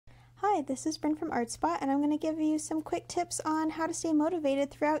Hi, this is Bryn from ArtSpot, and I'm going to give you some quick tips on how to stay motivated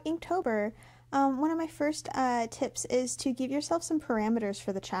throughout Inktober. One of my first tips is to give yourself some parameters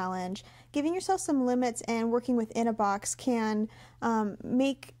for the challenge. Giving yourself some limits and working within a box can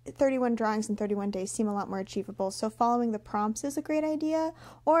make 31 drawings in 31 days seem a lot more achievable. So following the prompts is a great idea,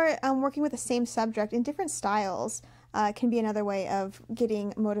 or working with the same subject in different styles can be another way of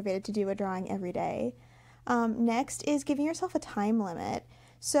getting motivated to do a drawing every day. Next is giving yourself a time limit.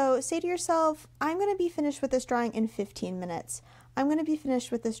 So say to yourself, I'm going to be finished with this drawing in 15 minutes. I'm going to be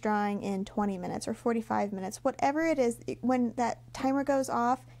finished with this drawing in 20 minutes or 45 minutes. Whatever it is, when that timer goes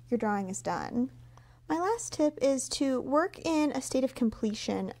off, your drawing is done. My last tip is to work in a state of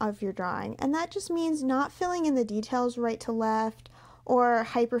completion of your drawing, and that just means not filling in the details right to left or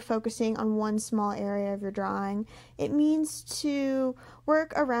hyper-focusing on one small area of your drawing. It means to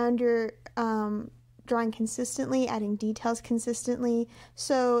work around your drawing consistently, adding details consistently.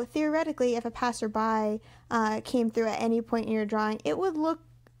 So theoretically, if a passerby came through at any point in your drawing, it would look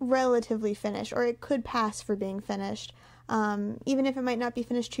relatively finished, or it could pass for being finished. Even if it might not be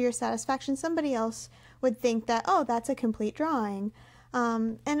finished to your satisfaction, somebody else would think that, oh, that's a complete drawing.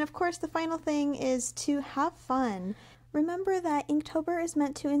 And of course, the final thing is to have fun. Remember that Inktober is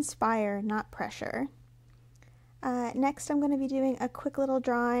meant to inspire, not pressure. Next, I'm going to be doing a quick little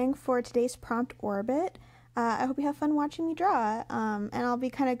drawing for today's prompt, orbit. I hope you have fun watching me draw, and I'll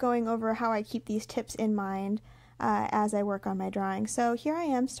be kind of going over how I keep these tips in mind as I work on my drawing. So here I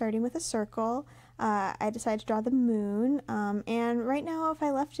am starting with a circle. I decided to draw the moon, and right now if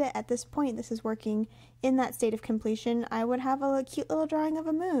I left it at this point, this is working in that state of completion, I would have a cute little drawing of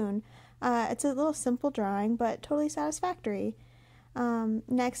a moon. It's a little simple drawing, but totally satisfactory.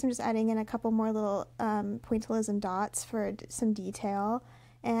 Next, I'm just adding in a couple more little pointillism dots for some detail,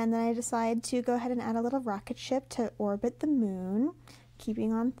 and then I decide to go ahead and add a little rocket ship to orbit the moon,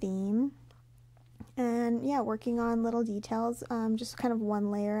 keeping on theme, and yeah, working on little details, just kind of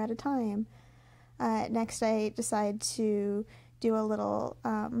one layer at a time. Next, I decide to do a little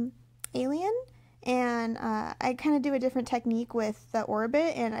alien, and I kind of do a different technique with the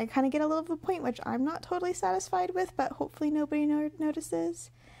orbit, and I kind of get a little of a point which I'm not totally satisfied with, but hopefully nobody notices.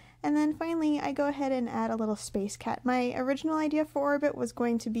 And then finally, I go ahead and add a little space cat. My original idea for orbit was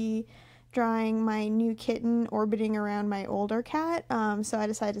going to be drawing my new kitten orbiting around my older cat, so I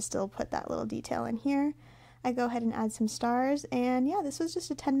decided to still put that little detail in here. I go ahead and add some stars, and yeah, this was just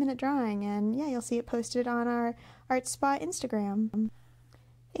a 10-minute drawing, and yeah, you'll see it posted on our ArtSpot Instagram.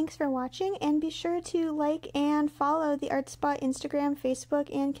 Thanks for watching, and be sure to like and follow the ArtSpot Instagram,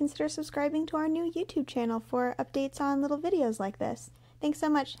 Facebook, and consider subscribing to our new YouTube channel for updates on little videos like this. Thanks so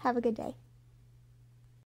much. Have a good day.